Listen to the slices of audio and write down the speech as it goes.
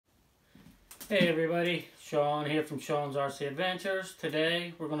Hey everybody, Sean here from Sean's RC Adventures.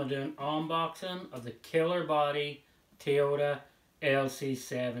 Today we're going to do an unboxing of the Killerbody Toyota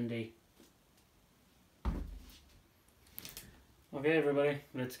LC70. Okay everybody,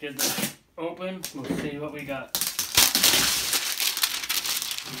 let's get this open. We'll see what we got.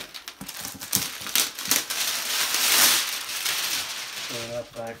 Throw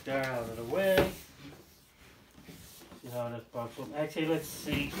that back there out of the way. See how this box opens. Actually, let's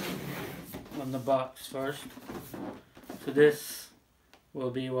see on the box first. So this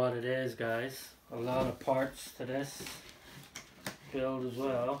will be what it is, guys. A lot of parts to this build as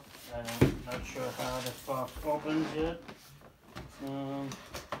well. I'm not sure how this box opens yet.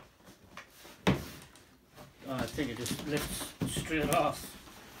 I think it just lifts straight off.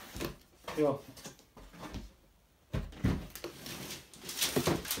 Cool.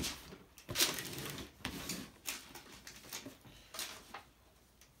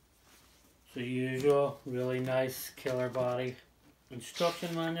 So usual, really nice Killerbody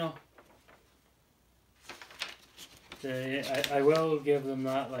instruction manual. I will give them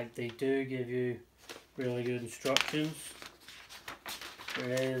that, like they do give you really good instructions.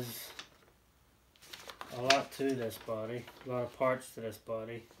 There is a lot to this body, a lot of parts to this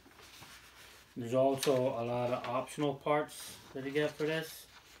body. There's also a lot of optional parts that you get for this.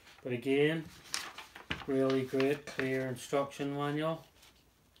 But again, really great, clear instruction manual.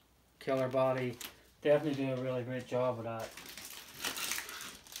 Killerbody definitely do a really great job of that.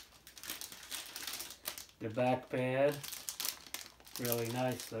 The back bed, really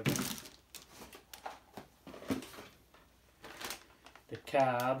nice looking. The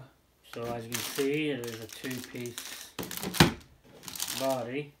cab, so as you can see, it is a two-piece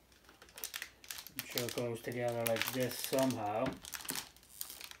body. I'm sure it goes together like this somehow.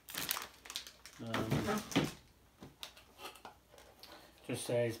 Just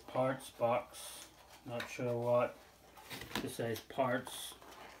says parts box, not sure what. Just says parts,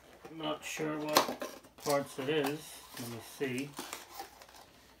 not sure what parts it is. Let me see.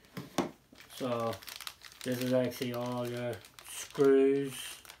 So this is actually all your screws,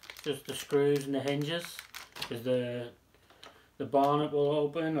 just the screws and the hinges, because the bonnet will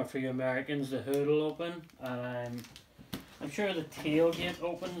open, or for you Americans the hood will open, and I'm sure the tailgate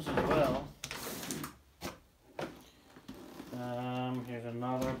opens as well. Here's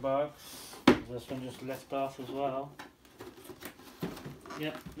another box. This one just lifts off as well.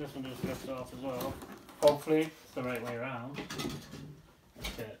 Yep, this one just lifts off as well. Hopefully it's the right way around. Let's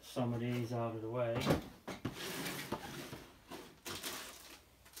get some of these out of the way.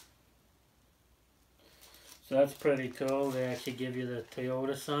 So that's pretty cool. They actually give you the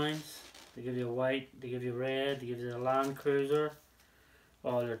Toyota signs. They give you white, they give you red, they give you the Land Cruiser,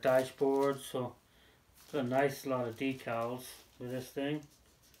 all their dashboards. So it's a nice lot of decals with this thing.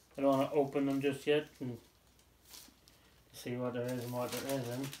 I don't want to open them just yet and see what there is and what there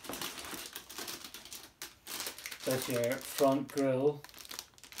isn't. That's your front grille,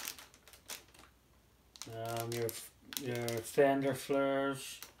 your fender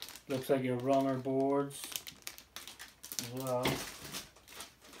flares. Looks like your runner boards as well.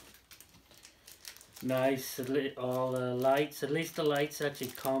 Nice, all the lights. At least the lights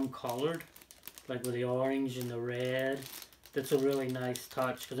actually come colored, like with the orange and the red. That's a really nice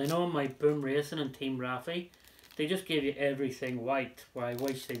touch, because I know in my Boom Racing and Team Raffy, they just give you everything white, where I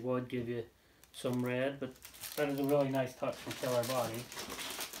wish they would give you some red, but that is a really nice touch from Killerbody.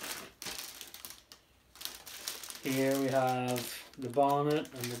 Here we have the bonnet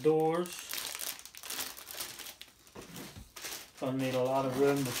and the doors. Gonna need a lot of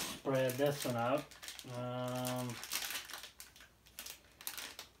room to spread this one out.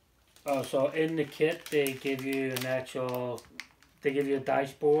 Oh, so in the kit they give you they give you a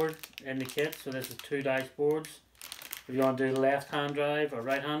dashboard in the kit. So this is two dashboards if you want to do left-hand drive or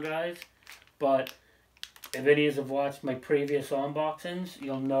right-hand drive. But if any of you have watched my previous unboxings,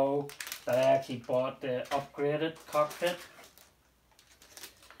 you'll know that I actually bought the upgraded cockpit.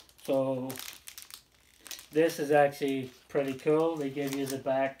 So this is actually pretty cool. They give you the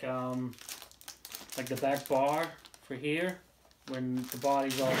back, like the back bar for here. When the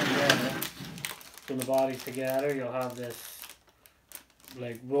body's all together, when the body's together, you'll have this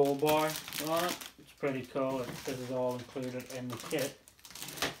like roll bar on it. It's pretty cool. This is all included in the kit.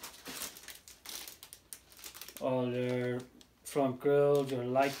 All your front grills, your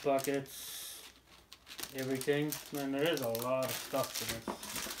light buckets, everything. Man, there is a lot of stuff to this.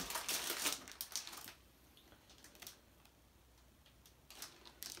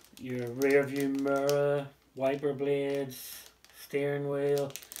 Your rear view mirror, wiper blades, steering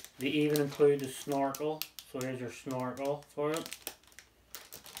wheel. They even include the snorkel. So here's your snorkel for it.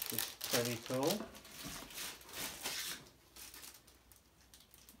 Just pretty cool.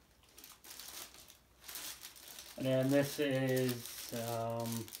 And then this is,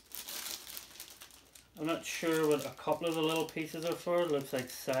 I'm not sure what a couple of the little pieces are for. It looks like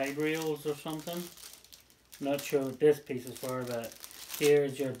side rails or something. I'm not sure what this piece is for, but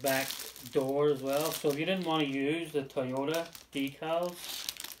here's your back door as well. So if you didn't want to use the Toyota decals,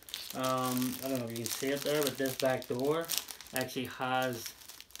 I don't know if you can see it there, but this back door actually has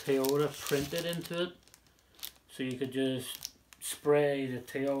Toyota printed into it. So you could just spray the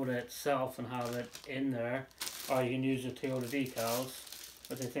Toyota itself and have it in there, or you can use the Toyota decals.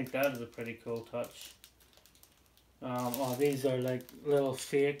 But I think that is a pretty cool touch. Oh, these are like little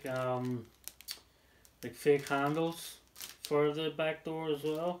fake, like fake handles for the back door as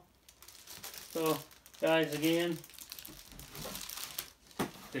well. So, guys, again,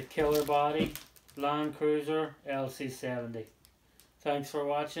 the Killerbody Land Cruiser LC70. Thanks for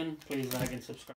watching. Please like and subscribe.